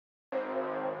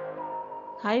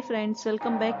Hi friends,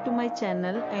 welcome back to my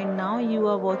channel and now you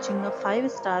are watching a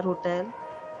 5-star hotel.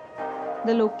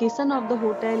 The location of the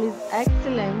hotel is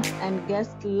excellent and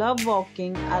guests love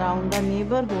walking around the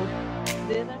neighborhood.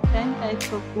 There are 10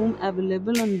 types of room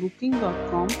available on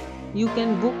booking.com. You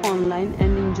can book online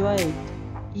and enjoy it.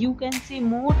 You can see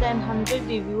more than 100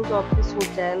 reviews of this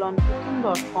hotel on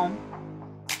booking.com.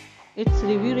 Its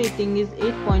review rating is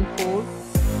 8.4,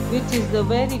 which is the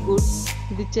very good.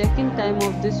 The check-in time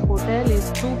of this hotel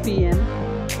is 2 p.m.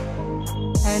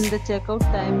 and the checkout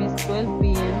time is 12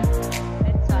 p.m.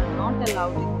 Pets are not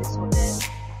allowed in this hotel.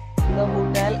 The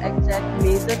hotel accepts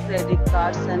major credit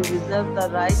cards and reserves the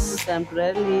right to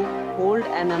temporarily hold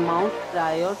an amount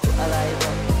prior to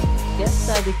arrival. Guests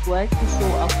are required to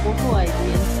show a photo ID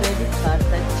and credit cards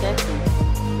at check-in.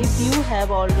 If you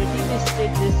have already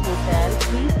visited this hotel,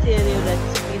 please share your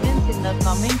experience in the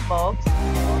comment box.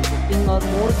 For booking or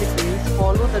more details,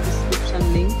 follow the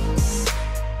description link.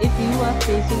 If you are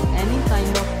facing any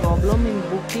kind of problem in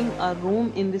booking a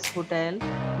room in this hotel,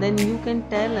 then you can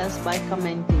tell us by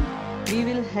commenting. We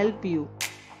will help you.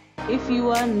 If you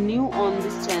are new on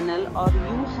this channel or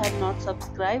you have not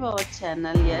subscribed our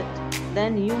channel yet,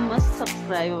 then you must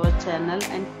subscribe our channel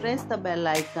and press the bell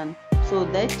icon so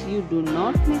that you do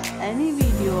not miss any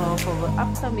video of our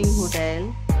upcoming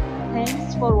hotel.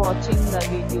 Thanks for watching the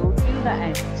video till the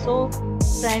end. So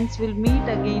friends, will meet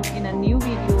again in a new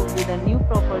video with a new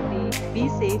property. Be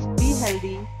safe, be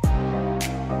healthy.